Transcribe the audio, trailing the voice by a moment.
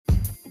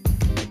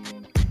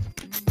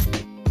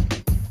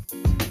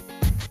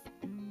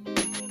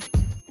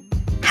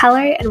Hello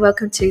and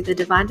welcome to the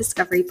Divine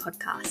Discovery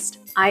Podcast.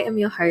 I am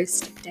your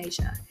host,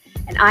 Deja,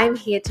 and I am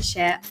here to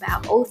share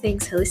about all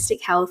things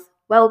holistic health,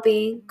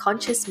 well-being,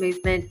 conscious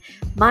movement,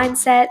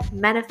 mindset,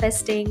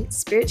 manifesting,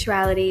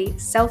 spirituality,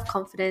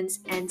 self-confidence,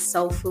 and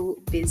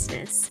soulful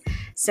business.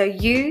 So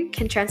you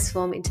can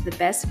transform into the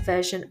best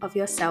version of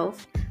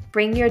yourself,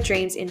 bring your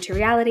dreams into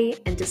reality,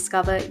 and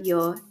discover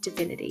your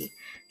divinity.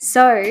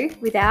 So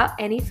without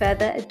any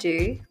further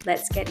ado,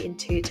 let's get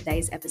into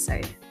today's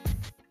episode.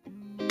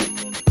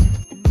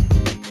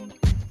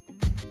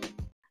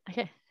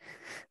 Okay.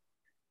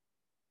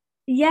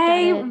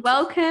 Yay,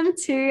 welcome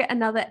to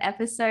another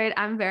episode.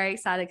 I'm very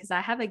excited because I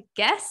have a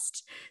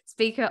guest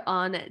speaker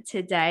on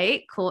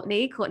today,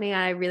 Courtney. Courtney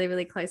and I are really,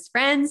 really close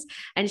friends,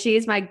 and she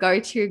is my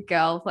go-to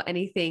girl for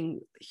anything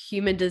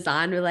human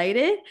design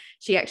related.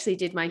 She actually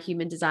did my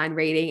human design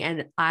reading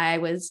and I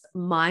was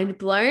mind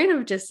blown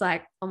of just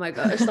like, oh my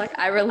gosh, like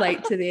I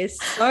relate to this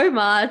so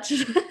much.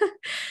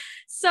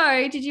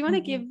 So did you want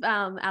to give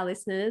our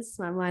listeners,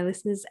 my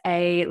listeners,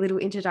 a little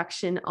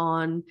introduction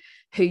on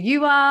who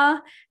you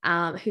are,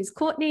 who's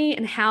Courtney,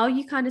 and how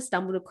you kind of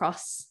stumbled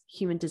across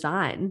human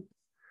design?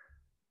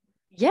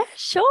 Yeah,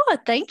 sure.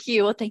 Thank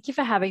you. Well, thank you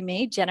for having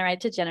me.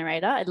 Generator to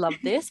generator. I love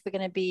this. We're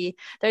going to be,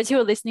 those who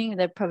are listening,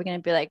 they're probably going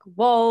to be like,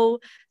 whoa,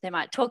 they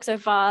might talk so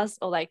fast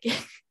or like,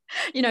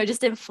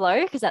 just in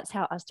flow, because that's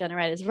how us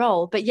generators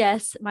roll. But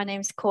yes, my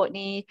name's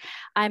Courtney.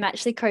 I'm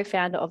actually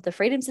co-founder of the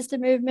Freedom Sister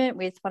movement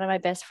with one of my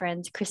best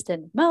friends,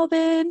 Kristen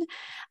Melbourne.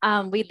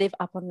 We live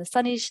up on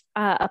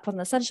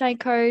the Sunshine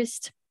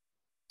Coast.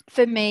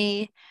 For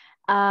me,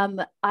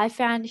 I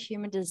found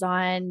human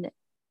design,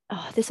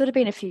 this would have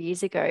been a few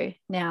years ago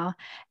now.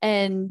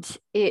 And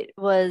it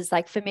was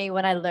like, for me,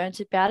 when I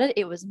learned about it,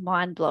 it was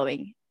mind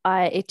blowing.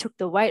 It took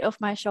the weight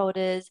off my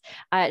shoulders.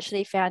 I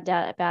actually found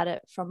out about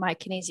it from my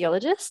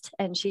kinesiologist,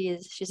 and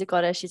she's a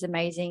goddess. She's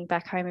amazing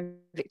back home in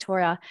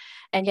Victoria.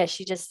 And yeah,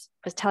 she just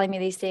was telling me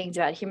these things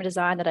about human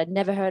design that I'd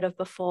never heard of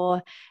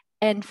before.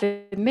 And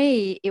for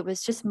me, it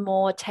was just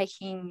more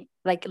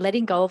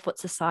letting go of what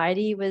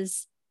society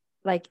was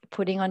like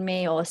putting on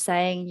me or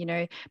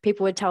saying,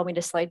 people would tell me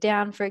to slow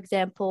down, for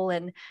example.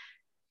 And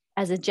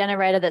as a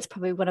generator, that's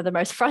probably one of the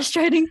most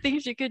frustrating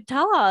things you could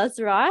tell us,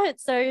 right?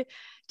 So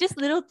just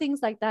little things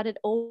like that, it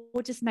all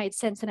just made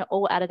sense and it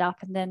all added up.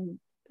 And then,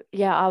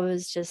 yeah, I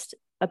was just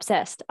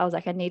obsessed. I was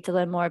like, I need to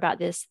learn more about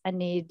this. I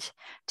need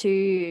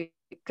to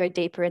go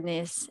deeper in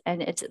this.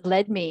 And it's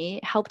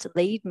helped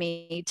lead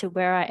me to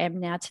where I am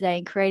now today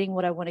and creating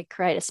what I want to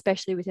create,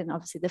 especially within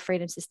obviously the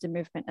Freedom Sister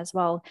movement as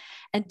well,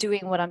 and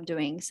doing what I'm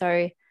doing.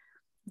 So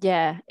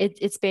yeah,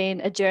 it's been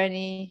a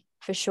journey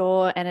for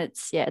sure. And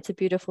it's a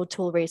beautiful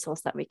tool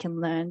resource that we can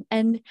learn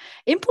and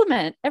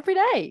implement every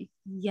day.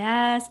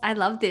 Yes, I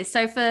love this.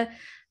 So for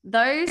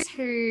those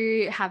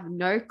who have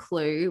no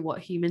clue what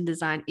human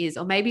design is,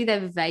 or maybe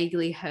they've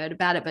vaguely heard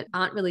about it, but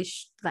aren't really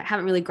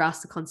haven't really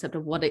grasped the concept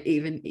of what it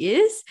even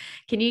is,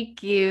 can you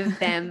give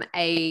them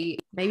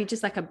maybe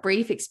just like a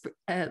brief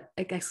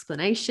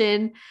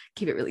explanation,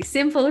 keep it really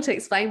simple to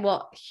explain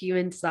what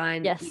human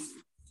design is?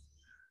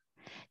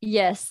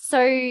 Yes.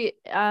 So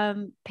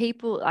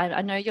people,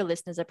 I know your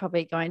listeners are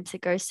probably going to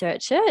go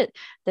search it.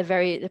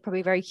 They're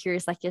probably very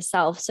curious like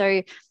yourself.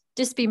 So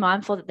just be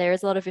mindful that there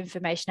is a lot of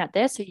information out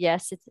there. So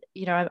yes, it's,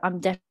 I'm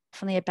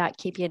definitely about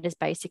keeping it as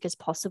basic as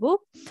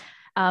possible.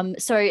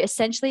 So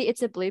essentially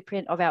it's a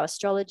blueprint of our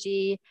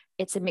astrology.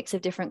 It's a mix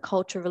of different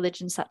cultural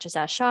religions, such as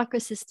our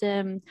chakra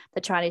system, the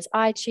Chinese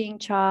I Ching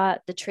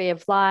chart, the tree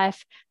of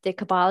life, the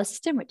Kabbalah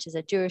system, which is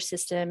a Jewish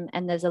system.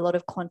 And there's a lot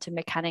of quantum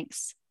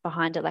mechanics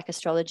behind it, like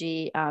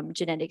astrology,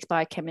 genetics,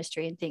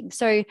 biochemistry, and things.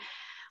 So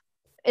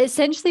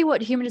essentially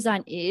what human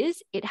design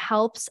is, it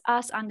helps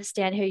us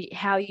understand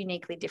how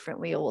uniquely different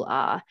we all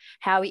are,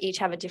 how we each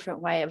have a different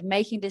way of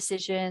making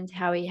decisions,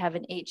 how we have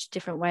each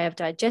different way of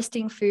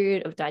digesting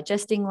food, of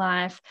digesting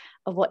life,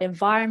 of what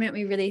environment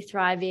we really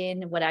thrive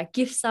in, what our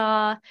gifts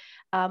are,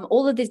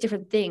 all of these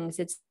different things.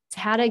 It's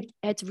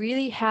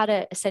really how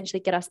to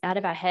essentially get us out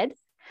of our head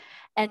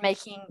and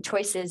making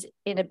choices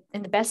in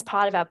the best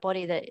part of our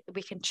body that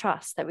we can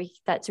trust,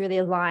 that's really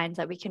aligned,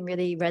 that we can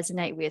really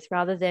resonate with,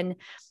 rather than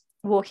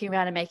walking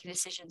around and making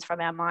decisions from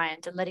our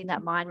mind and letting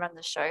that mind run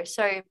the show.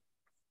 So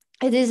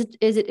it is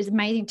an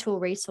amazing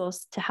tool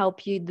resource to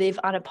help you live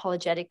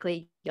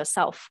unapologetically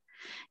yourself,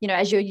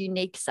 as your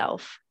unique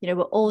self. We're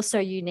all so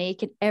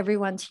unique and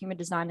everyone's human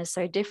design is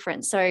so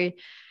different. So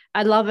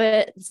I love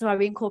it. So I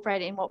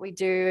incorporate it in what we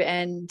do.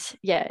 And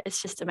yeah,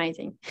 it's just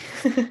amazing.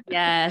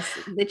 Yes.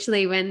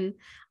 Literally when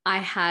I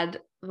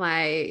had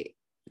my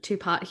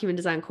 2-part human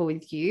design call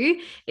with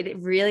you, it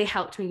really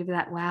helped me to be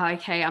like, wow,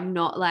 okay, I'm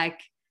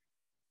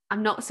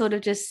not sort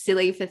of just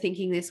silly for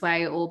thinking this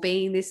way or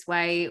being this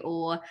way,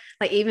 or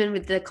like even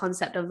with the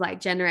concept of like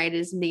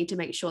generators need to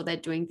make sure they're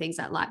doing things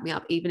that light me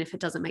up, even if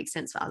it doesn't make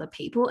sense for other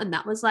people. And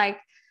that was like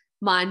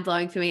mind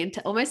blowing for me, and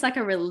almost like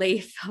a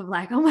relief of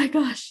like, oh my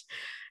gosh,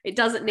 it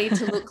doesn't need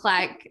to look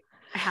like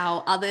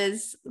how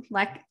others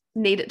like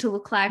need it to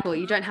look like, or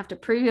you don't have to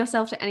prove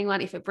yourself to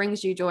anyone. If it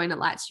brings you joy and it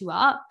lights you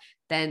up,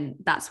 then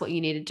that's what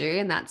you need to do.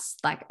 And that's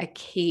like a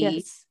key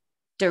Yes.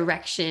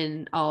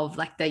 direction of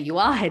like that you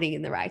are heading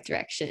in the right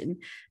direction.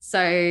 So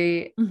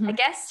I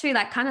guess too,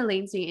 that kind of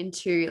leads me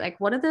into like,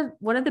 what are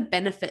the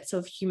benefits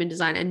of human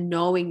design and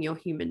knowing your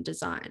human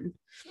design?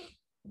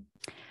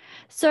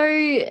 So,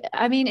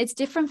 I mean, it's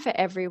different for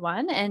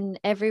everyone, and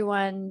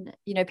everyone,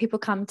 you know, people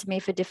come to me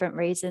for different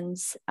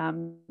reasons.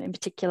 In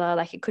particular,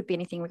 like it could be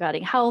anything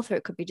regarding health, or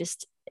it could be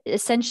just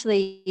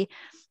essentially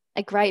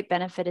a great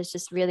benefit is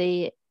just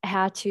really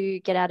how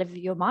to get out of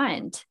your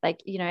mind,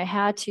 like, you know,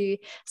 how to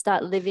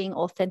start living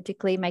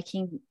authentically,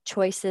 making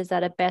choices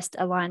that are best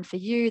aligned for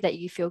you, that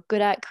you feel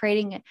good at,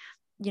 creating,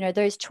 you know,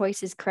 those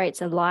choices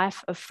creates a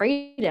life of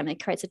freedom.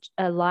 It creates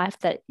a life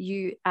that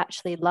you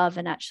actually love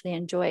and actually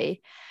enjoy.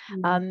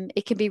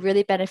 It can be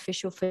really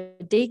beneficial for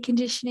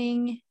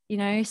deconditioning, you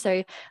know,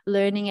 so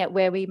learning at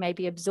where we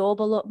maybe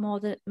absorb a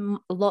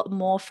lot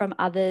more from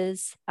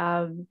others,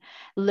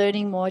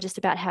 learning more just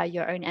about how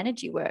your own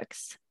energy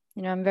works.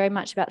 You know, I'm very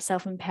much about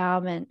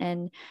self-empowerment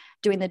and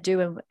doing the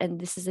do, and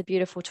this is a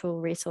beautiful tool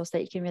resource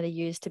that you can really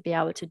use to be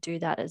able to do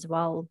that as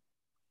well.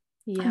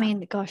 Yeah. I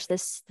mean, gosh,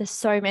 there's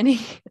so many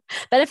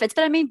benefits,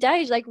 but I mean,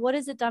 Dage, like, what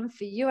has it done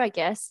for you? I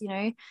guess, you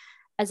know,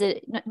 as a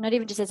not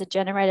even just as a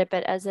generator,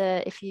 but as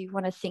a, if you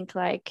want to think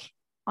like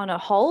on a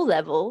whole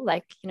level,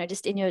 like, you know,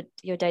 just in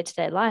your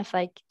day-to-day life,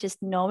 like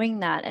just knowing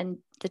that and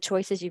the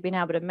choices you've been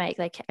able to make,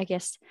 like, I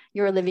guess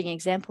you're a living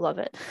example of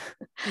it.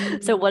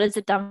 So what has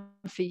it done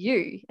for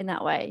you in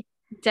that way?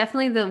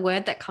 Definitely the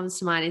word that comes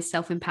to mind is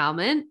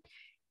self-empowerment.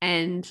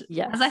 And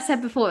Yes. as I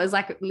said before, it was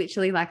like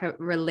literally like a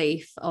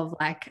relief of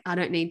like, I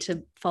don't need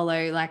to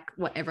follow like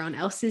what everyone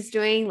else is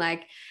doing.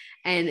 Like,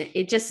 and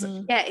it just,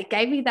 yeah, it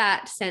gave me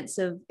that sense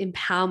of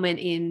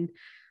empowerment in,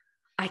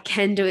 I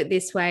can do it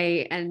this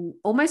way, and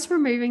almost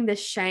removing the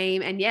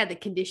shame and the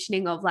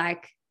conditioning of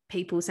like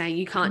people saying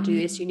you can't do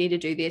this, you need to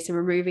do this, and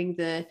removing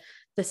the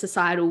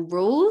societal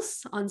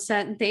rules on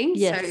certain things.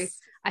 Yes. So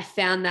I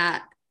found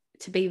that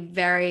to be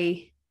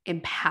very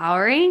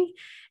empowering,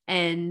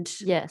 and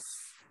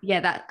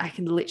that I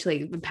can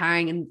literally,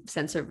 empowering and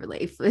sense of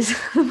relief was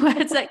the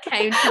words that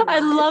came to mind. I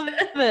love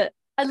it.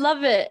 I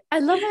love it. I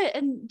love it.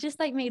 And just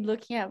like me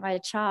looking at my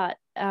chart,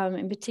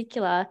 in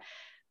particular,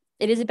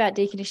 it is about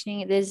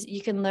deconditioning.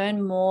 You can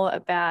learn more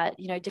about,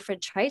 you know,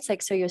 different traits,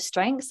 like, so your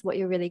strengths, what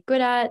you're really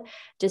good at,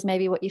 just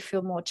maybe what you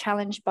feel more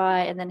challenged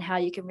by, and then how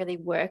you can really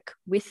work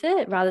with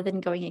it rather than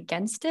going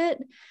against it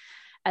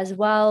as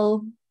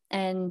well.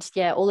 And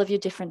all of your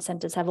different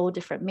centers have all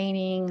different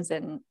meanings,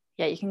 and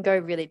you can go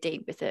really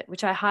deep with it,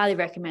 which I highly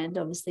recommend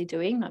obviously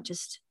doing, not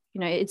just,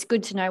 you know, it's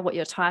good to know what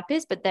your type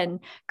is, but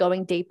then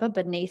going deeper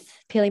beneath,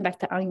 peeling back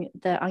the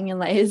onion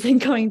layers and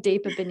going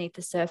deeper beneath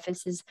the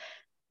surface is,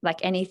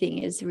 like anything,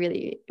 is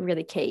really,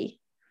 really key.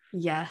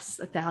 Yes,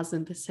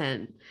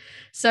 1,000%.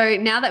 So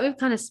now that we've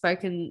kind of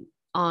spoken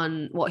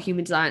on what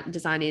human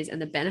design is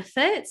and the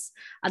benefits,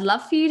 I'd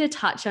love for you to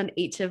touch on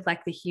each of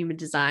like the human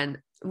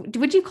design.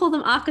 Would you call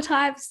them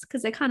archetypes?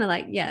 Because they're kind of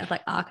like,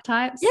 like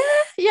archetypes.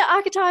 Yeah,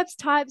 archetypes,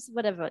 types,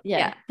 whatever.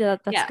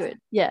 That's good.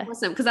 Yeah.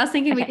 Awesome. Because I was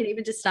thinking we could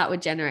even just start with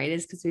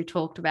generators, because we've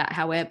talked about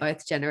how we're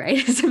both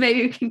generators. So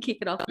maybe we can kick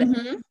it off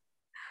there.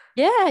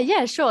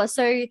 Yeah, sure.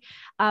 So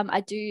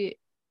I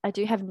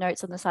do have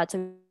notes on the side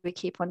so we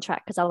keep on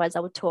track, because otherwise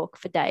I would talk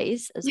for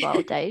days as well,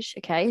 Dej.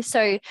 Okay.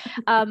 So,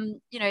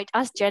 you know,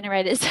 us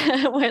generators,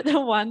 we're the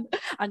one,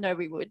 I know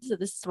we would. So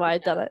this is why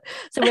I've done it.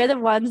 So we're the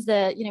ones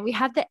that, you know, we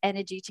have the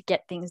energy to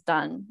get things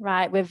done,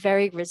 right? We're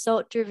very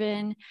result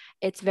driven.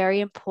 It's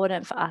very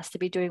important for us to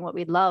be doing what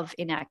we love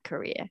in our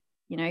career.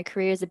 You know,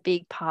 career is a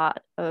big part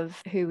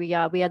of who we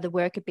are. We are the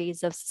worker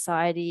bees of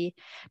society.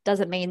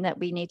 Doesn't mean that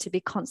we need to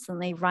be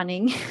constantly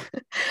running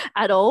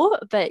at all,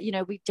 but, you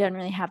know, we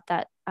generally have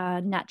that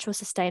natural,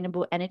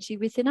 sustainable energy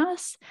within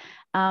us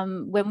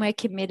when we're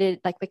committed,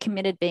 like we're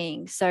committed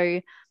beings.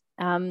 So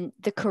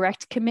the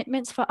correct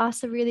commitments for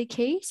us are really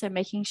key. So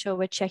making sure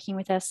we're checking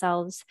with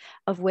ourselves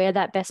of where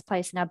that best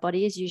place in our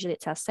body is. Usually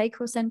it's our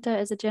sacral center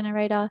as a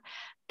generator.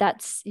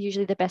 That's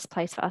usually the best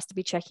place for us to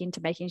be checking,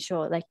 to making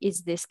sure, like,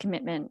 is this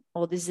commitment,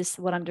 or is this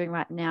what I'm doing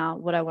right now,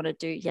 what I want to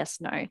do? Yes,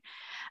 no.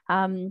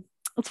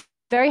 It's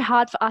very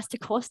hard for us to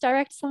course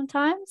direct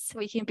sometimes.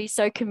 We can be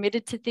so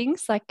committed to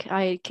things. Like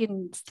I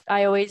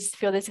always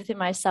feel this within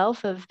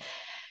myself of,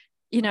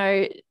 you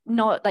know,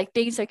 not like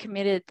being so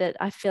committed that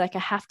I feel like I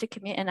have to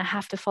commit and I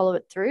have to follow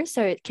it through.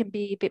 So it can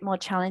be a bit more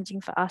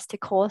challenging for us to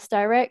course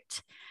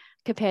direct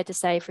compared to,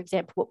 say, for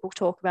example, what we'll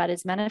talk about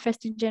is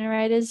manifesting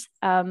generators.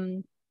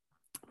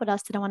 What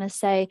else did I want to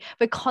say?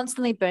 We're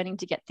constantly burning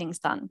to get things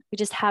done. We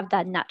just have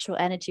that natural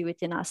energy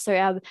within us.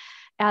 So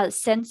our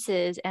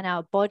senses and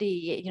our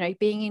body, you know,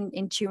 being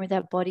in tune with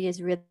our body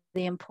is really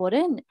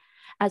important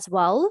as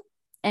well.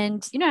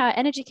 And, you know, our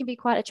energy can be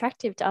quite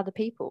attractive to other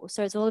people.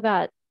 So it's all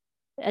about,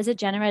 as a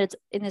generator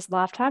in this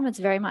lifetime, it's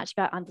very much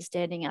about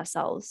understanding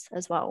ourselves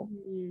as well.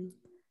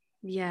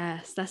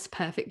 Yes, that's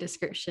perfect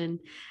description.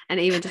 And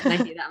even just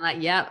making that, I'm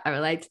like, yep, I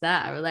relate to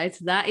that. I relate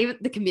to that. Even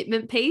the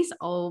commitment piece,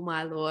 oh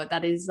my Lord,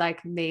 that is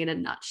like me in a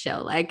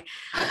nutshell. Like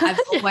I've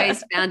Yeah.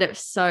 always found it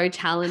so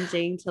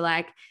challenging to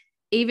like,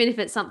 even if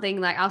it's something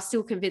like I'll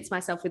still convince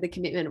myself with the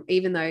commitment,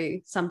 even though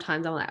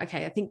sometimes I'm like,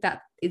 okay, I think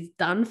that is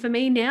done for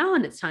me now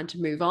and it's time to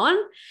move on.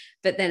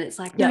 But then it's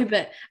like, no, Yep.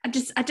 but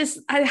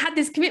I had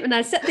this commitment.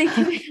 I set the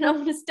commitment. I'm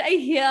going to stay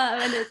here.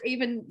 And it's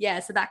even, yeah,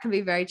 so that can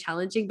be very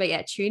challenging. But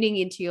yeah, tuning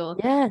into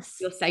Yes.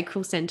 your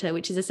sacral center,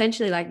 which is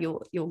essentially like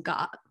your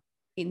gut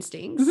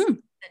instincts, Mm-hmm.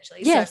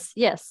 essentially. So Yes.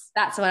 Yes.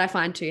 that's what I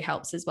find too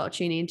helps as well.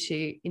 Tuning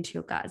into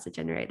your gut as a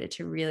generator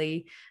to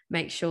really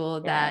make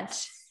sure that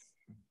Yes.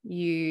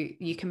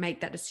 you can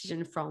make that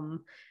decision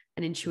from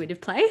an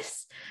intuitive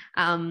place.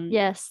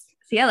 Yes.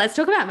 So yeah, let's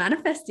talk about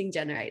manifesting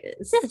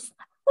generators. Yes.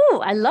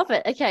 Oh, I love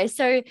it. Okay.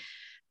 So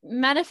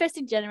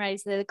manifesting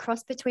generators, they're the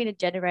cross between a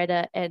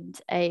generator and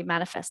a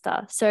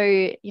manifester.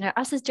 So,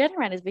 us as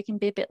generators, we can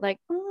be a bit like,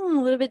 a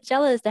little bit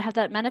jealous. They have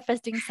that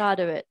manifesting side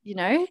of it,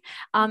 and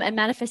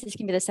manifestors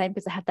can be the same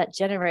because they have that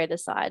generator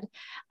side.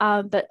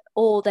 But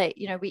all they,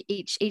 we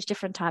each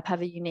different type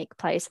have a unique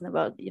place in the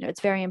world.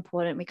 It's very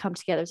important. We come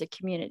together as a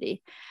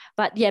community.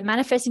 But yeah,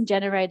 manifesting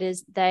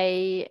generators,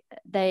 they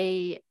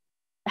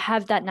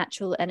have that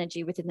natural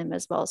energy within them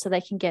as well. So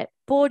they can get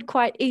bored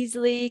quite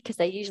easily because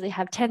they usually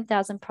have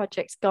 10,000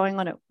 projects going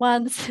on at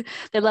once.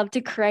 They love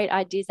to create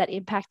ideas that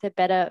impact the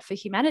better for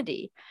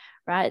humanity,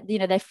 right?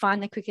 They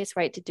find the quickest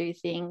way to do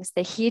things.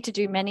 They're here to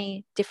do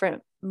many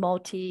different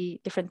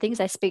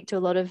things. I speak to a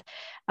lot of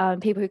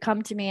people who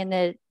come to me and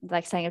they're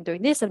like saying, I'm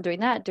doing this, I'm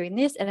doing that, doing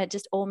this. And it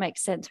just all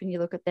makes sense when you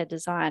look at their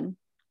design,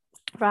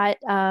 right?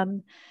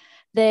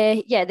 They're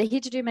here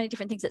to do many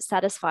different things that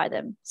satisfy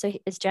them. So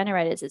as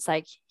generators, it's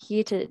like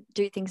here to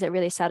do things that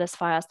really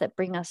satisfy us, that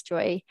bring us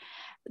joy.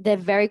 They're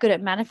very good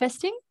at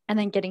manifesting and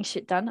then getting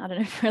shit done. I don't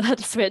know if we're allowed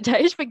to swear,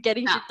 Dave, but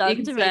getting shit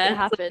done to make it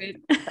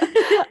happen.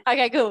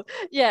 Okay, cool.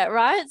 Yeah,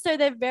 right. So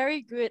they're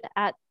very good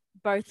at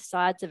both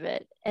sides of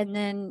it. And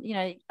then,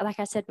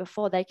 like I said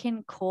before, they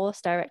can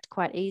course direct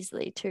quite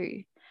easily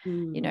too.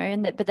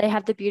 But they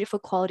have the beautiful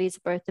qualities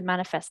of both the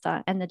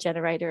manifester and the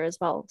generator as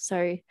well.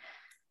 So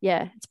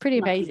yeah, it's pretty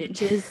amazing.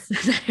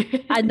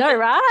 I know,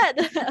 right?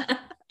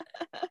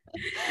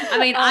 I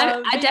mean,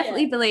 I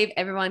definitely believe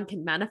everyone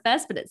can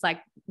manifest, but it's like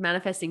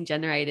manifesting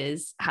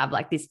generators have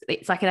like this,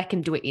 it's like they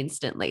can do it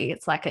instantly.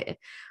 It's like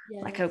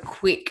a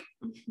quick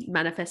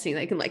manifesting.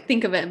 They can like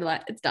think of it and be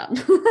like, it's done.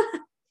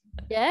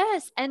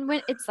 Yes. And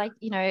when it's like,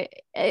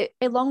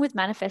 along with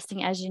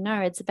manifesting, as you know,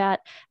 it's about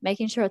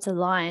making sure it's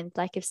aligned.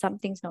 Like if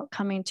something's not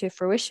coming to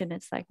fruition,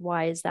 it's like,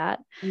 why is that?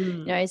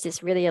 Is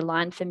this really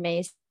aligned for me?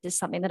 Is this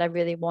something that I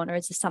really want, or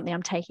is this something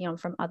I'm taking on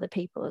from other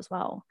people as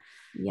well?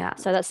 Yeah.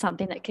 So that's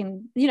something that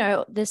can,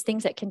 there's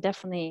things that can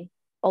definitely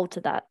alter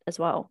that as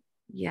well.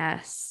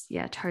 Yes.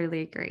 Yeah,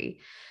 totally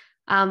agree.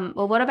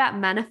 Well, what about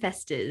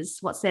manifestors?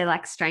 What's their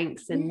like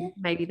strengths and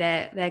maybe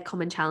their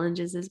common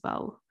challenges as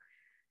well?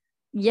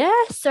 Yeah,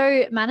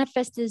 so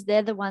manifestors,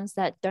 they're the ones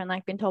that don't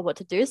like being told what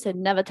to do, so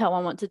never tell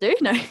one what to do.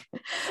 No,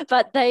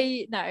 but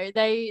they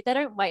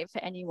don't wait for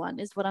anyone,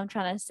 is what I'm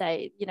trying to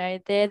say.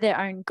 They're their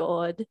own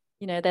god.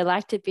 They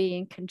like to be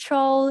in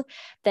control.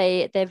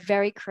 They're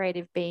very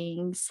creative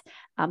beings.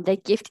 Their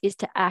gift is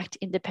to act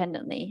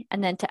independently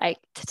and then to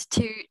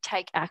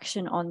take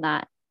action on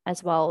that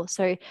as well.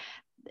 So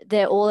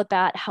they're all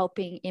about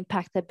helping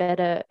impact the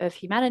better of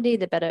humanity,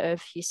 the better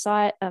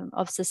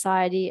of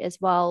society as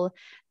well.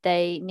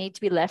 They need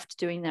to be left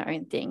doing their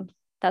own thing.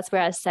 That's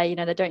where I say,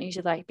 they don't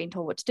usually like being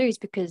told what to do, is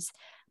because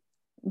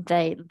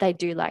they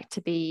do like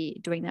to be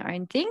doing their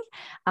own thing.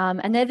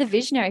 And they're the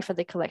visionary for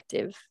the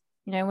collective.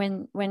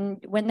 When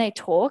they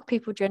talk,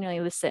 people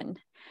generally listen.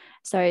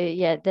 So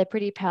yeah, they're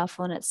pretty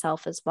powerful in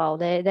itself as well.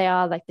 They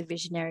are like the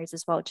visionaries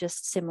as well,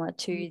 just similar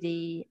to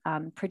the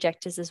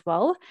projectors as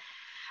well.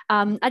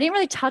 I didn't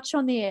really touch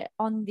on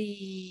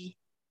the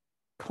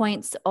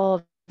points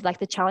of like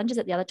the challenges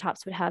that the other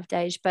types would have,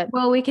 Dej, but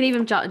well, we can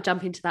even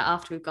jump into that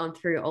after we've gone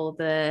through all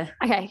the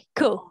okay,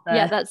 cool.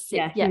 That's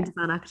it. Human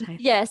design archetype.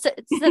 Yeah, so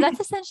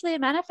that's essentially a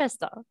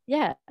manifestor.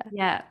 Yeah,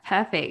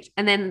 perfect.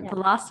 And then the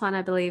last one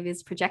I believe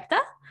is projector.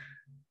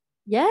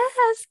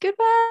 Yes, good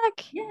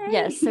work. Yay.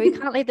 Yes, so we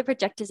can't leave the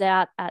projectors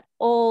out at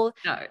all.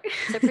 No.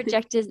 So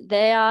projectors,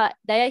 they are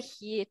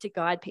here to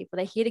guide people.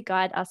 They're here to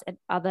guide us and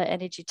other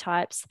energy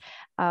types.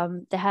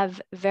 They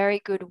have a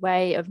very good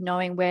way of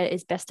knowing where it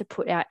is best to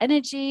put our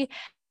energy,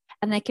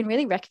 and they can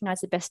really recognize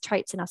the best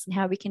traits in us and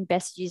how we can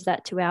best use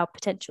that to our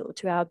potential,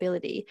 to our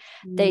ability.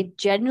 They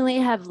generally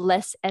have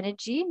less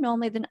energy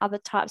normally than other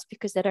types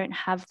because they don't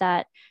have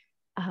that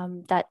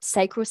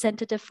sacral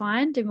center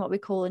defined in what we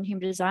call in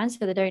human design.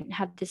 So they don't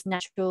have this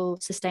natural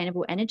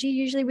sustainable energy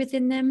usually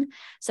within them.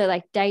 So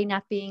like day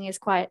napping is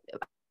quite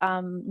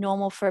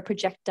normal for a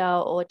projector,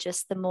 or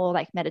just the more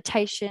like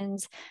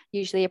meditations.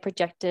 Usually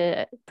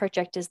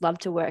projectors love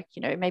to work,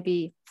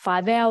 maybe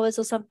 5 hours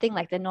or something.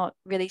 Like they're not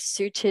really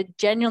suited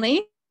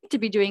generally to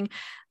be doing,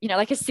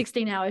 like a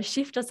 16-hour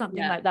shift or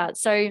something like that.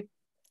 So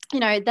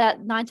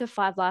that 9 to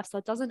 5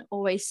 lifestyle doesn't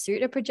always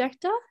suit a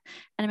projector.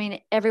 And I mean,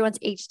 everyone's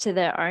each to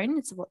their own.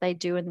 It's what they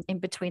do in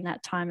between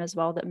that time as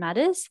well that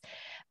matters.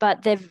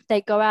 But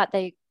they go out,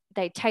 they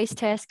taste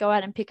test, go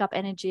out and pick up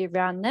energy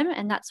around them.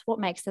 And that's what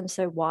makes them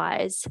so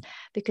wise,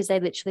 because they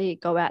literally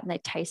go out and they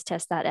taste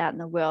test that out in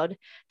the world.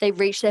 They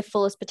reach their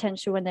fullest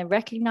potential when they're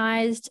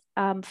recognized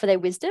for their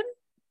wisdom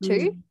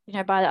too,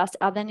 by us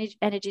other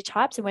energy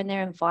types, and when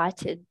they're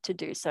invited to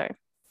do so.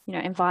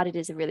 Invited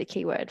is a really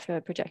key word for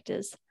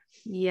projectors.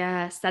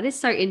 Yes, that is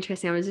so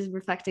interesting. I was just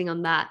reflecting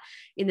on that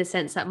in the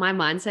sense that my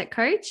mindset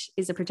coach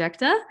is a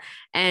projector.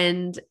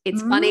 And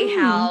it's funny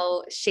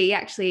how she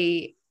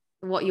actually,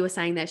 what you were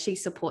saying there, she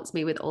supports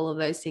me with all of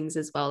those things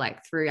as well,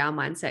 like through our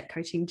mindset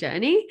coaching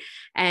journey.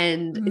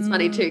 And it's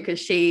funny too, because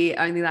she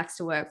only likes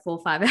to work 4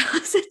 or 5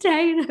 hours a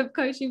day in her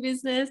coaching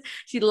business.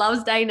 She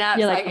loves day naps.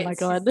 You're like, oh my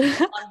God.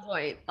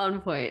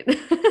 On point.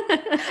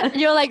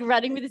 You're like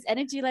running with this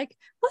energy, like,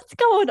 what's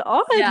going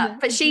on? Yeah.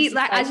 But she,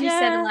 like, as you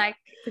said, like,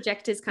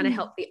 projectors kind of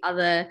help the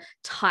other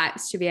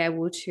types to be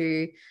able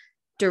to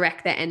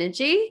direct their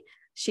energy.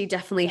 She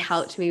definitely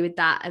helped me with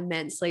that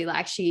immensely.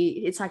 Like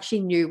it's like she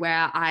knew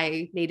where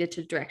I needed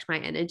to direct my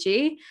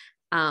energy.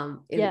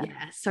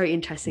 So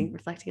interesting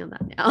reflecting on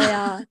that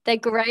now. They're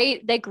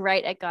great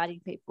at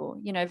guiding people,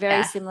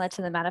 very similar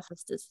to the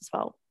manifestors as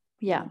well.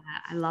 Yeah,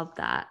 I love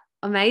that.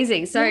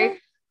 Amazing. So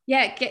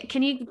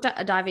can you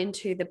dive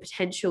into the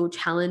potential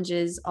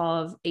challenges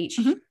of each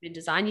human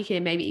design? You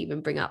can maybe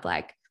even bring up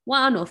like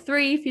 1 or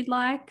 3 if you'd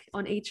like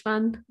on each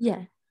one.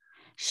 Yeah,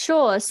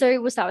 sure. So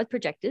we'll start with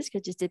projectors,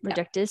 because just did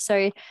projectors.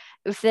 So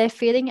if they're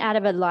feeling out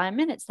of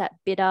alignment, it's that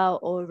bitter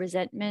or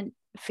resentment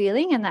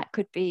feeling, and that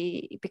could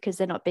be because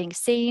they're not being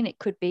seen. It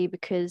could be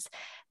because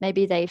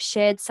maybe they've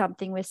shared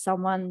something with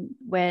someone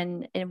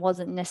when it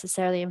wasn't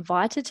necessarily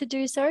invited to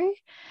do so.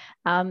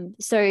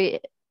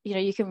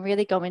 You can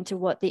really go into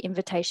what the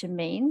invitation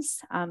means.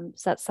 So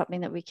that's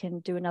something that we can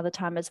do another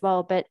time as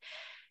well. But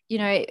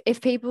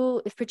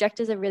if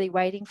projectors are really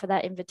waiting for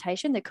that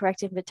invitation, the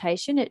correct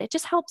invitation, it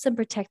just helps them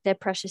protect their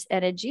precious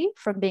energy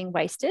from being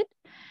wasted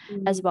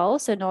as well.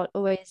 So not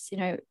always,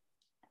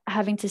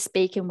 having to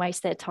speak and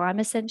waste their time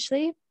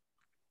essentially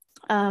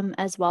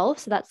as well.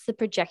 So that's the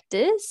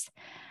projectors.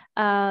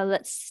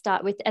 Let's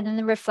start with, and then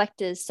the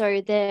reflectors.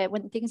 So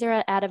when things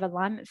are out of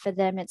alignment for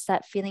them, it's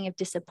that feeling of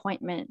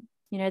disappointment.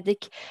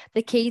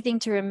 The key thing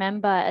to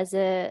remember as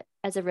a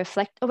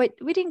reflect. Oh wait,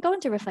 we didn't go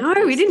into reflectors.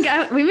 No, we didn't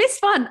go. We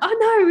missed one.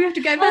 Oh no, we have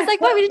to go back. I was like,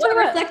 wait, we didn't talk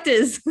about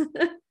reflectors.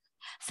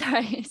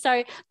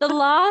 Sorry. The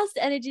last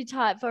energy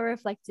type for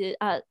reflector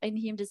in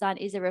human design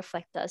is a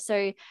reflector.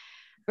 So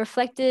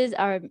reflectors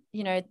are,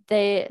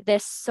 they're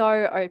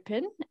so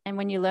open, and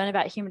when you learn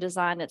about human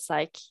design, it's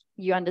like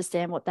you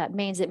understand what that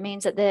means. It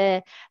means that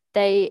they're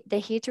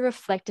here to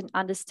reflect and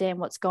understand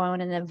what's going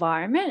on in the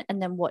environment,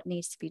 and then what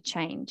needs to be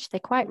changed. They're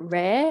quite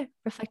rare,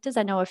 reflectors.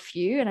 I know a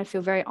few, and I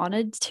feel very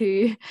honored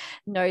to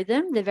know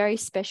them. They're very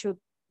special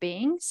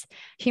beings.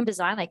 Human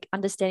design, like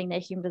understanding their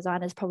human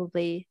design, is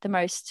probably the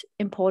most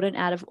important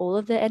out of all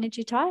of the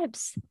energy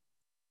types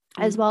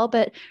as well.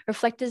 But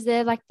reflectors,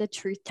 they're like the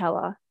truth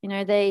teller.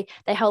 They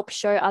help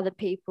show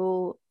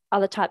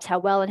other types how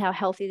well and how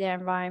healthy their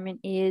environment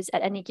is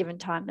at any given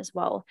time as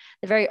well.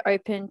 They're very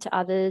open to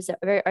others, they're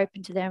very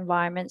open to their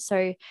environment.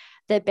 So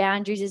their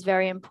boundaries is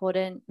very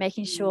important,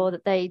 making sure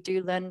that they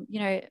do learn,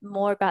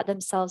 more about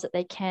themselves, that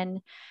they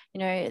can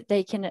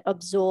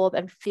absorb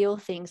and feel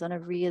things on a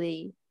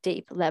really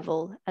deep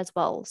level as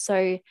well.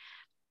 So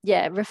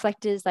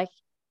reflectors, like,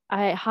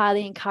 I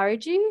highly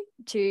encourage you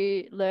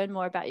to learn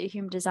more about your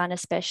human design,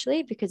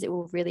 especially because it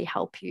will really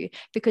help you,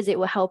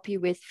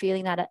 with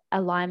feeling that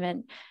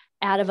alignment,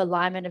 out of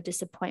alignment of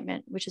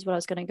disappointment, which is what I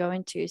was going to go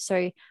into.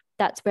 So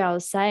that's where I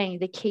was saying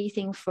the key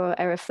thing for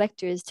a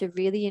reflector is to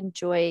really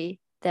enjoy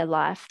their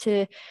life,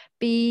 to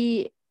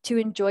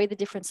enjoy the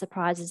different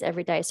surprises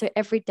every day. So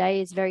every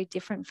day is very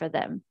different for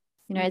them.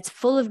 It's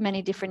full of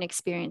many different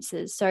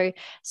experiences, so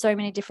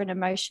many different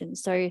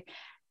emotions. So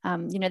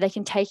they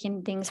can take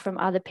in things from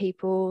other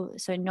people.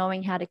 So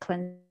knowing how to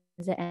cleanse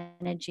their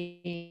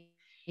energy,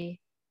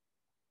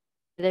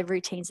 their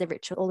routines, their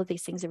ritual, all of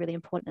these things are really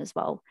important as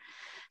well.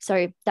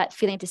 So that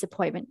feeling of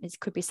disappointment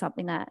could be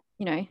something that,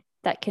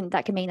 that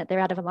can mean that they're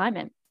out of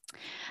alignment.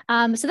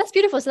 So that's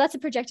beautiful. So that's the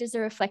projectors, the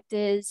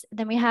reflectors.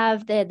 Then we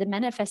have the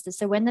manifestors.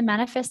 So when the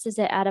manifestors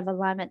are out of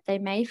alignment, they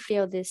may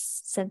feel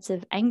this sense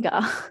of anger,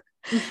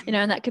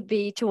 and that could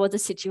be towards a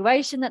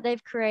situation that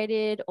they've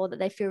created, or that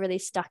they feel really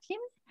stuck in,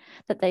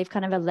 that they've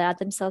kind of allowed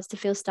themselves to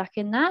feel stuck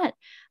in that.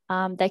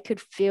 They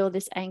could feel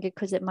this anger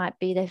because it might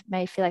be, they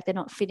may feel like they're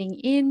not fitting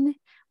in,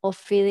 or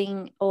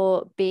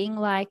being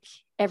like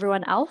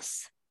everyone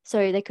else.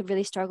 So they could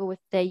really struggle with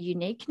their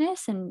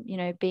uniqueness and,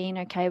 being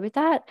okay with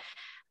that.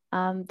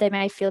 They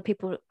may feel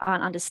people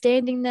aren't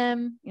understanding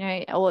them,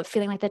 or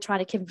feeling like they're trying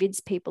to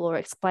convince people or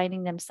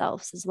explaining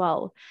themselves as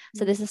well.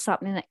 So this is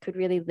something that could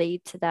really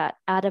lead to that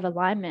out of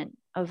alignment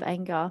of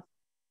anger.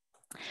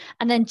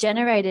 And then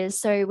generators.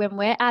 So when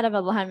we're out of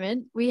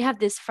alignment, we have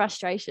this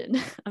frustration.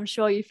 I'm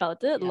sure you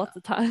felt it lots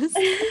of times.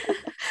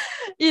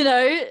 you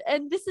know,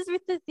 and this is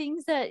with the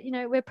things that, you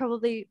know, we're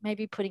probably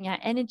maybe putting our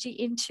energy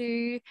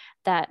into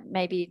that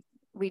maybe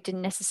we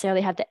didn't necessarily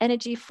have the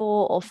energy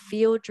for or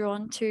feel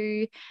drawn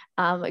to.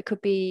 It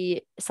could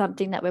be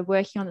something that we're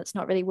working on that's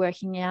not really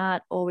working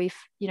out, or we've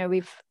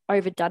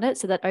overdone it.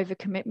 So that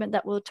overcommitment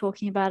that we we're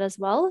talking about as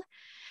well.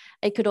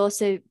 It could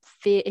also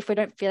feel, if we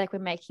don't feel like we're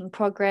making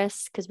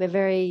progress, because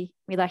we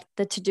like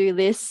the to-do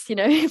list, you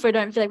know, if we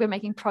don't feel like we're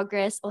making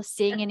progress or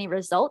seeing any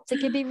results, it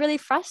can be really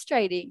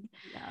frustrating.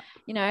 Yeah.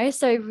 You know,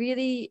 so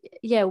really,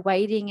 yeah,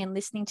 waiting and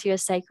listening to your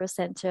sacral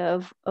center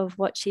of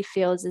what she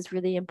feels is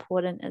really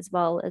important as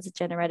well as a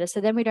generator.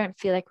 So then we don't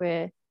feel like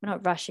we're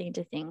not rushing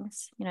into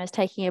things, you know, it's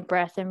taking a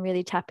breath and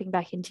really tapping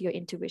back into your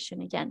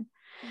intuition again.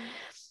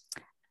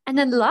 And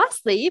then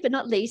lastly, but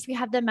not least, we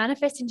have the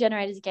manifesting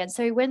generators again.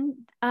 So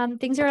when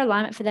things are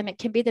alignment for them, it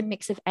can be the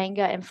mix of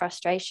anger and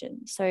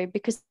frustration. So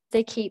because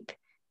they keep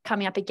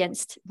coming up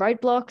against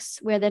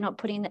roadblocks where they're not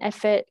putting the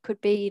effort, could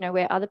be, you know,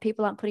 where other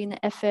people aren't putting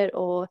the effort,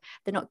 or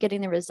they're not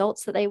getting the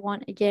results that they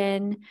want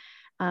again.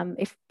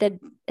 If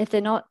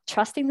they're not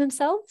trusting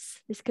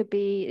themselves, this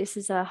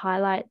is a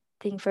highlight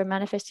thing for a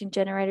manifesting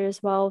generator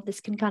as well. This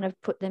can kind of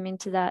put them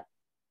into that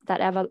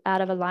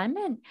out of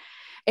alignment.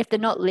 If they're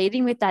not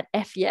leading with that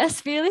yes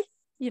feeling,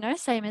 you know,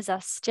 same as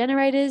us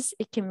generators,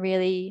 it can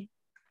be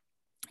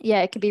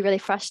really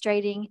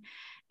frustrating.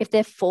 If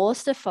they're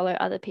forced to follow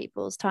other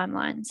people's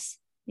timelines,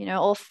 you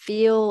know, or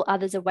feel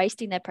others are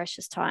wasting their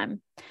precious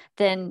time,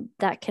 then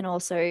that can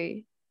also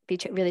be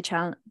really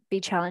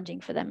challenging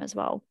for them as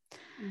well.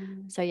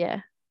 So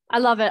yeah, I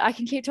love it. I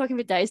can keep talking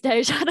for days,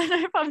 Dave. I don't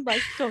know if I'm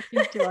like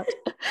talking too much.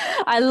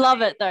 I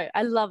love it though.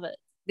 I love it.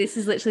 This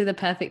is literally the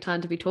perfect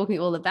time to be talking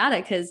all about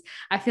it, because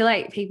I feel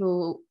like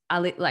people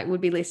are like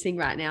would be listening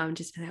right now and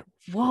just be like,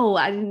 whoa,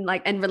 I didn't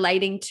like, and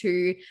relating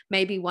to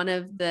maybe one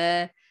of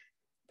the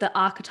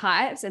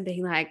archetypes and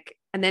being like,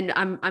 and then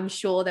I'm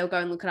sure they'll go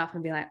and look it up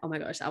and be like, oh my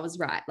gosh, I was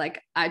right.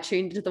 Like I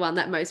tuned to the one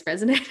that most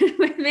resonated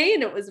with me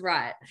and it was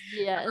right.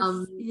 Yes.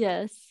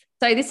 Yes.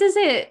 So this is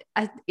a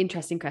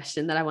interesting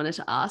question that I wanted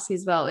to ask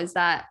as well, is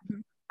that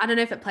I don't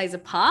know if it plays a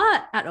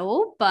part at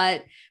all,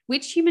 but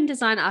which human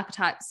design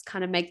archetypes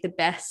kind of make the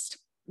best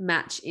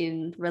match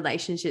in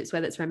relationships,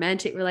 whether it's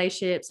romantic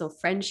relationships or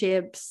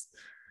friendships?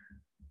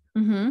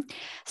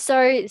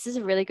 So this is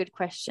a really good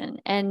question.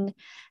 And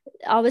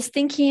I was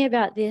thinking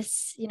about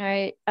this, you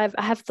know, I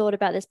have thought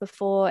about this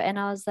before, and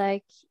I was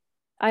like,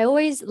 I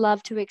always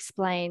love to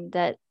explain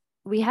that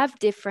we have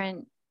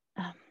different,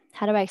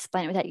 how do I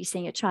explain it without you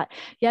seeing a chart?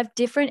 You have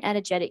different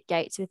energetic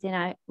gates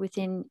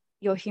within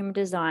your human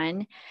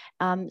design.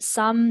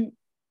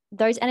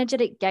 Those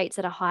energetic gates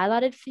that are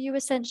highlighted for you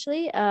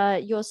essentially are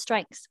your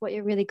strengths, what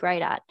you're really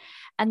great at.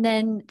 And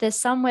then there's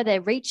some where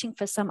they're reaching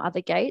for some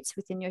other gates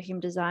within your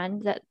human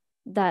design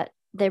that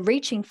they're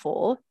reaching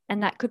for.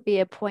 And that could be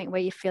a point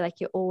where you feel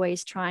like you're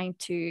always trying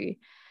to,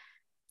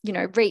 you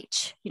know,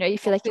 reach, you know, you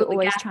feel like you're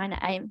always trying to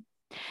aim.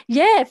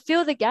 Yeah,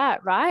 fill the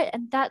gap, right?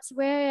 And that's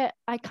where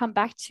I come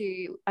back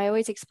to. I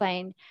always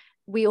explain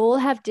we all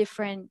have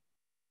different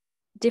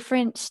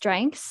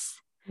strengths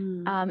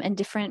and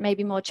different,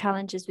 maybe more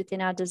challenges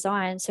within our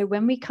design. So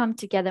when we come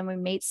together and we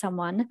meet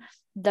someone,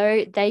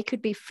 though they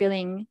could be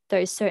filling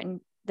those certain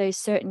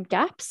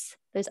gaps,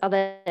 those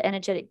other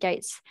energetic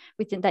gates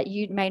within that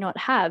you may not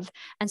have.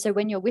 And so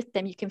when you're with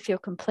them, you can feel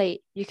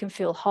complete, you can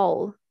feel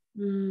whole.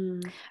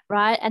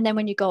 Right. And then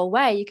when you go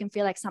away, you can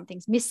feel like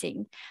something's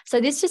missing. So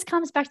this just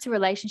comes back to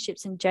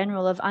relationships in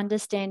general, of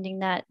understanding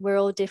that we're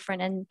all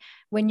different. And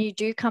when you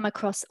do come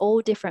across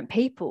all different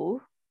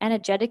people,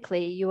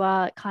 energetically, you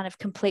are kind of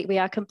complete. We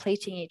are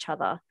completing each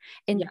other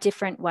in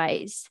different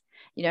ways,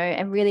 you know,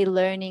 and really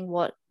learning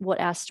what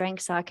our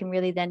strengths are can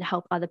really then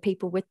help other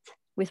people with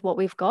what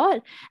we've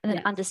got. And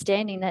then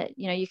understanding that,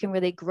 you know, you can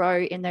really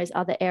grow in those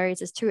other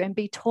areas as too, and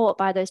be taught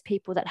by those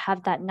people that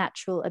have that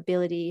natural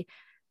ability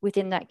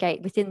within that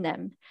gate within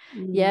them.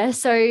 Yeah.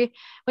 So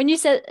when you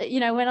said, you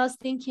know, when I was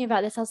thinking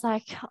about this, I was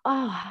like,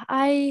 oh,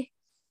 I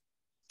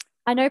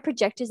know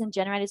projectors and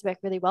generators work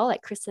really well.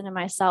 Like Kristen and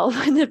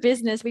myself in the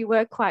business, we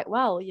work quite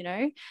well, you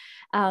know.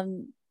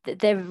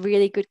 They're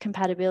really good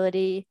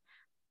compatibility.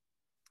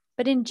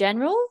 But in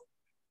general,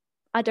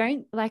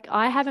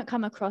 I haven't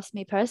come across,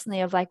 me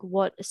personally, of like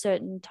what a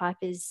certain type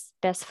is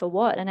best for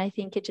what. And I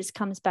think it just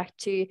comes back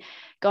to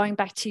going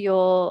back to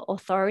your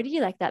authority,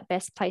 like that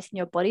best place in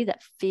your body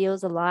that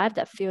feels alive,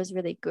 that feels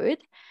really good.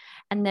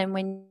 And then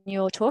when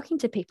you're talking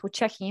to people,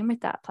 checking in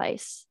with that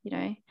place, you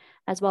know,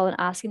 as well, and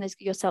asking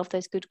yourself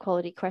those good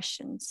quality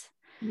questions.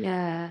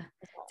 Yeah,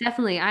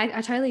 definitely. I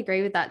totally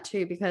agree with that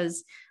too,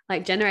 because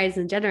like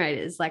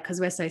generators, like, because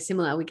we're so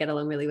similar, we get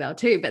along really well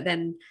too. But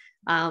then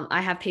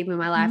I have people in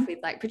my life with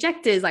like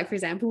projectors, like for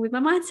example, with my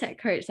mindset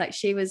coach, like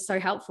she was so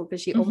helpful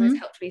because she almost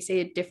helped me see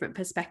a different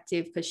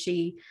perspective, because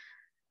she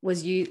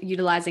was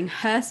utilizing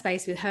her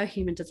space with her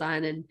human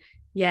design. And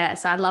yeah,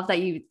 so I love that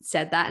you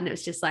said that. And it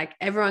was just like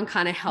everyone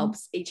kind of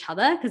helps each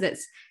other,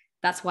 because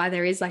that's why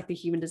there is like the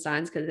human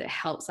designs, because it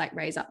helps like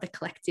raise up the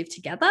collective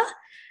together.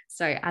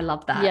 So I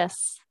love that.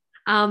 Yes.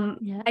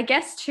 Yeah. I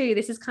guess too,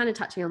 this is kind of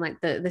touching on like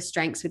the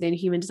strengths within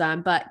human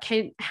design, but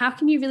how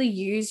can you really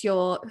use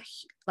your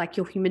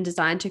human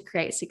design to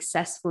create a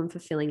successful and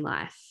fulfilling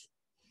life?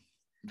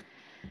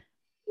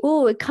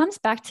 Oh, it comes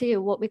back to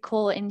what we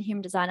call in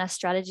human design our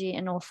strategy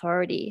and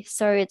authority.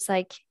 So it's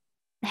like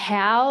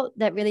how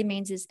that really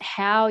means is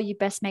how you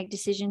best make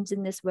decisions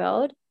in this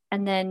world,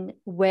 and then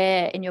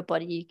where in your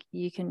body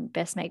you can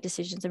best make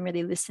decisions and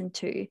really listen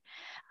to,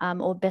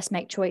 or best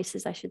make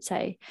choices, I should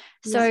say.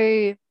 Yeah.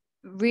 So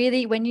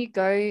really, when you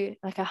go,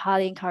 like, I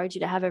highly encourage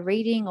you to have a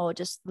reading or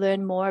just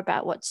learn more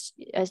about what's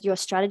as your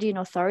strategy and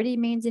authority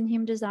means in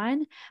human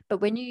design. But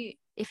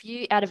if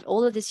you out of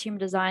all of this human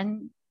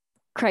design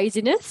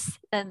craziness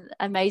and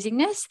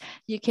amazingness,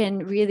 you can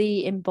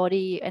really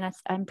embody, and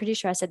I'm pretty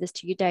sure I said this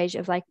to you, Dej,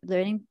 of like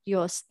learning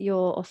your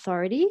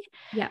authority,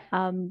 Yeah.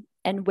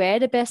 And where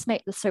to best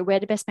make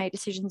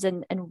decisions,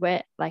 and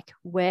where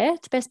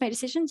to best make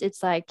decisions.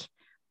 It's like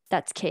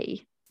that's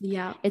key.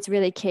 Yeah. It's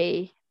really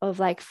key of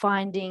like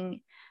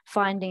finding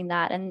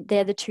that, and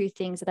they're the two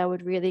things that I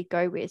would really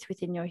go with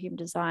within your human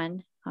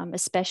design,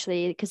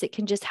 especially because it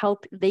can just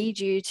help lead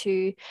you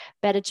to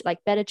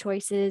better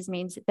choices,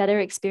 means better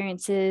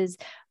experiences,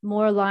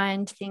 more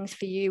aligned things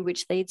for you,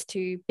 which leads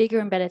to bigger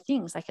and better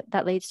things, like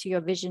that leads to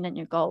your vision and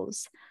your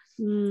goals.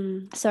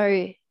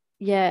 So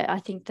yeah, I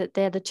think that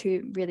they're the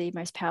two really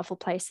most powerful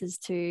places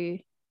to,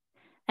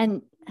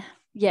 and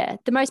yeah,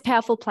 the most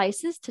powerful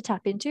places to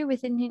tap into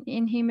within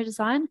in human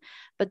design.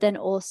 But then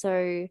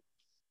also,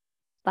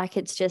 like,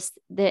 it's just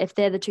if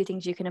they're the two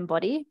things you can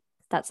embody,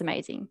 that's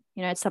amazing.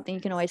 You know, it's something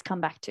you can always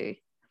come back to.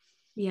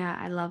 Yeah,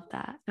 I love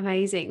that.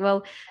 Amazing.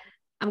 Well,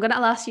 I'm going to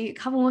ask you a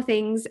couple more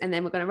things and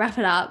then we're going to wrap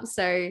it up.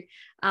 So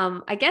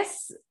I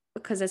guess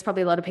because there's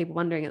probably a lot of people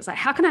wondering, it's like,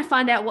 how can I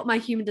find out what my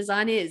human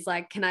design is?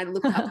 Like, can I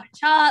look up my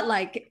chart?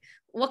 Like,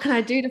 what can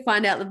I do to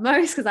find out the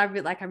most? Because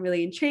I'm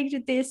really intrigued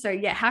with this. So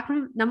yeah,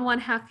 number one,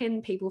 how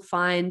can people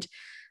find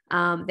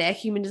their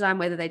human design,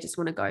 whether they just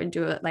want to go and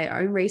do their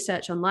own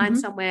research online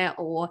somewhere,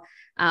 or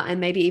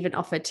and maybe even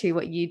offer to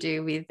what you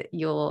do with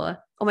your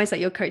almost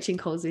like your coaching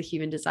calls with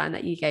human design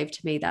that you gave to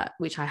me, that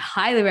which I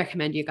highly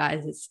recommend you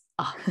guys.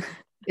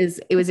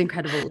 It was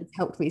incredible. It's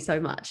helped me so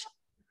much.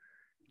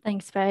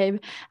 Thanks, babe.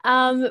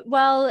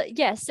 Well,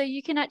 yeah, so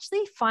you can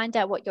actually find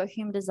out what your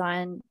human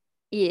design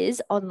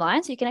is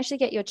online. So you can actually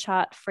get your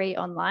chart free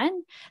online.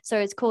 So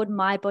it's called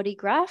My Body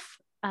Graph.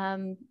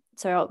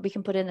 So we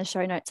can put in the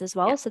show notes as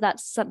well. Yeah. So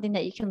that's something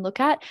that you can look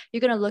at.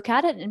 You're going to look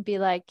at it and be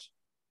like,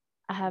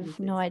 I have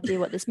no idea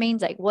what this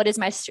means. Like, what is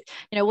my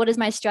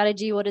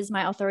strategy? What is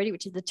my authority?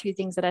 Which is the two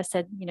things that I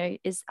said,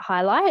 is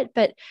highlight.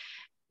 But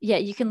yeah,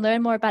 you can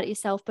learn more about it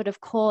yourself. But of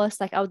course,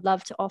 like, I would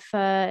love to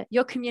offer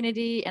your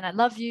community, and I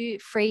love you,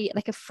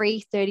 a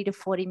free 30 to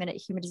 40 minute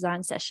human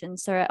design session.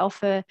 So I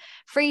offer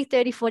free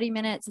 30, 40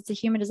 minutes. It's a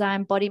human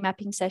design body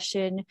mapping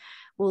session.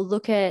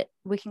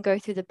 We can go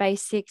through the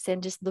basics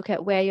and just look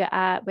at where you're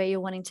at, where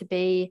you're wanting to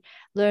be,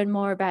 learn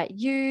more about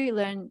you,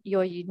 learn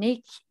your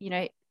unique,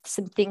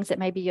 some things that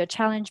maybe you're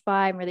challenged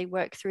by, and really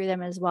work through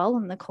them as well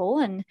on the call.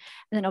 And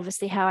then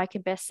obviously how I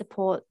can best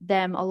support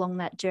them along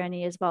that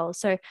journey as well.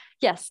 So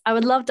yes, I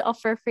would love to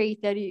offer a free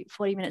 30,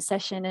 40 minute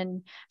session.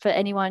 And for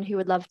anyone who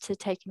would love to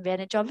take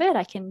advantage of it,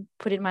 I can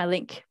put in my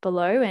link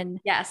below, and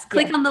yes,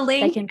 click on the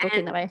link. They can book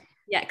in that way.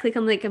 Yeah, click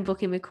on the link and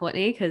book in with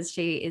Courtney, because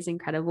she is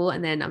incredible.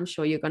 And then I'm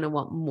sure you're going to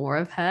want more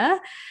of her.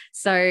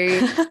 So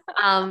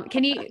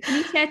can you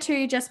share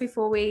too, just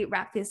before we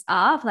wrap this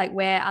up, like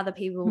where other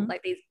people,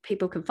 like these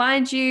people can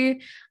find you,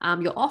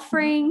 your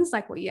offerings,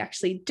 like what you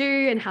actually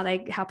do, and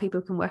how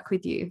people can work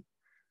with you?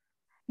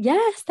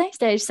 Yes, thanks,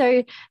 Dave.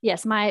 So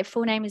yes, my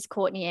full name is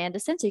Courtney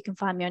Anderson. So you can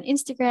find me on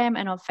Instagram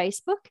and on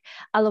Facebook.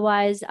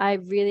 Otherwise, I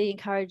really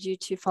encourage you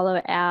to follow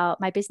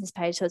my business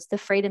page. So it's the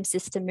Freedom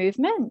Sister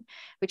Movement,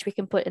 which we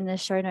can put in the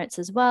show notes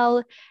as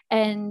well.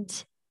 And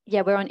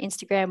yeah, we're on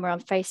Instagram, we're on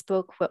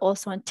Facebook, we're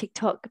also on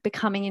TikTok,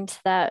 becoming into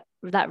that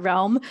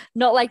realm.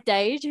 Not like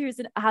Dave, who's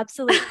an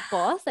absolute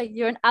boss. Like,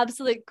 you're an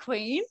absolute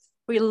queen.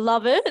 We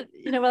love it.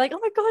 We're like, oh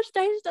my gosh,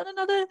 Dave's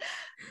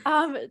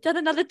done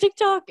another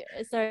TikTok.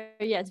 So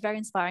yeah, it's very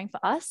inspiring for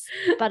us.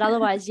 But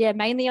otherwise, yeah,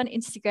 mainly on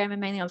Instagram and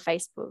mainly on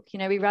Facebook.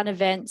 We run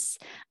events.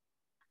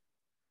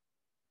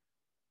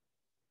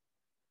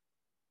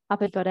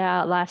 We've got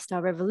our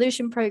lifestyle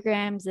revolution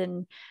programs,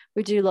 and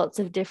we do lots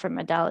of different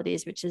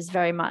modalities, which is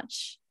very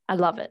much, I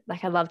love it.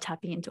 Like, I love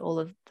tapping into all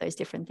of those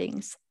different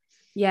things.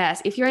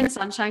 Yes, if you're in the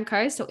Sunshine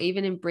Coast or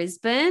even in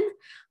Brisbane,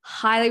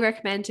 highly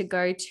recommend to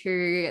go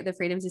to the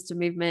Freedom Sister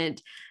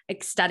Movement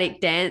ecstatic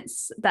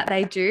dance that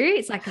they do.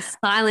 It's like a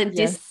silent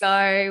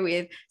disco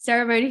with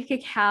ceremony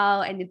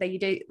cacao, and you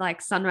do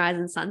like sunrise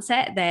and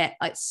sunset. They're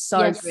like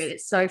so good.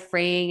 It's so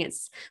freeing.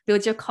 It's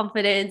builds your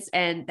confidence,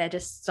 and they're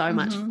just so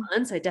much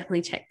fun. So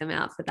definitely check them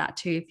out for that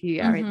too if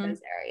you are in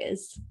those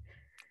areas.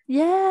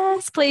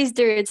 Yes, please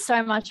do. It's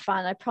so much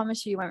fun. I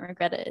promise you won't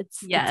regret it.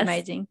 It's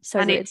amazing. So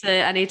I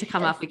need to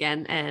come up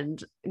again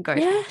and go.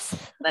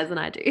 Yes, Les and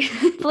I do.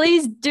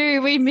 Please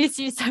do. We miss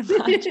you so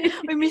much.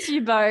 We miss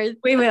you both.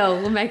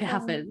 We'll make it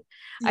happen.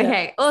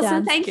 Okay, awesome.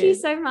 Sounds Thank good. you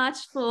so much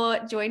for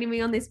joining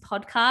me on this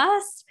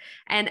podcast.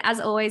 And as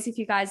always, if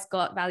you guys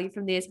got value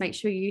from this, make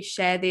sure you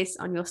share this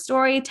on your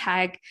story,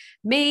 tag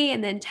me,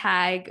 and then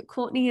tag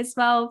Courtney as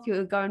well. If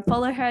you go and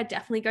follow her,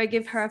 definitely go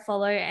give her a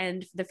follow,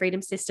 and the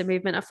Freedom Sister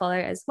Movement a follow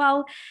as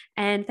well.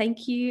 And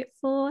thank you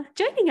for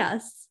joining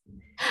us.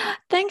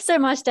 Thanks so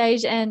much,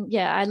 Dej. And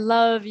yeah, I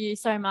love you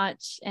so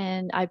much.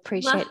 And I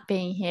appreciate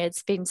being here.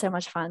 It's been so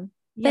much fun.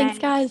 Thanks,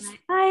 guys.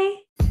 Bye.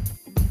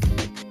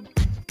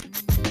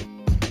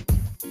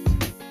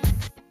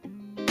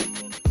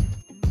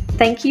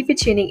 Thank you for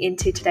tuning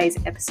into today's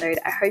episode.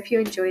 I hope you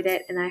enjoyed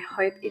it and I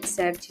hope it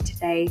served you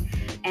today.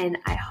 And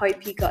I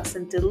hope you got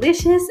some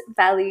delicious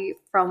value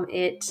from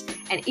it.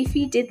 And if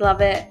you did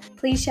love it,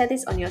 please share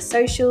this on your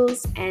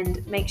socials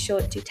and make sure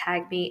to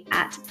tag me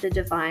at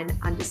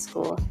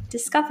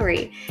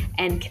 @thedivine_discovery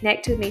and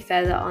connect with me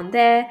further on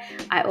there.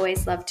 I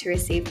always love to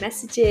receive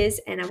messages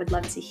and I would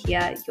love to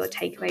hear your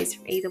takeaways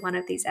from either one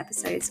of these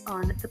episodes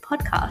on the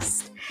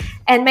podcast.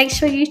 And make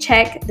sure you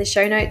check the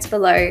show notes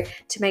below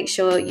to make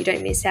sure you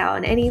don't miss out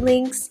on any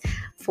links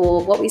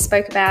for what we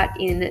spoke about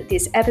in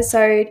this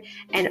episode,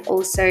 and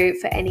also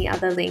for any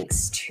other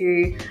links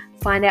to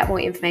find out more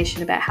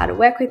information about how to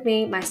work with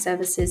me, my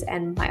services,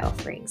 and my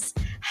offerings.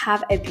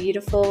 Have a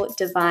beautiful,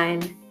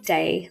 divine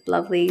day,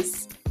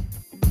 lovelies.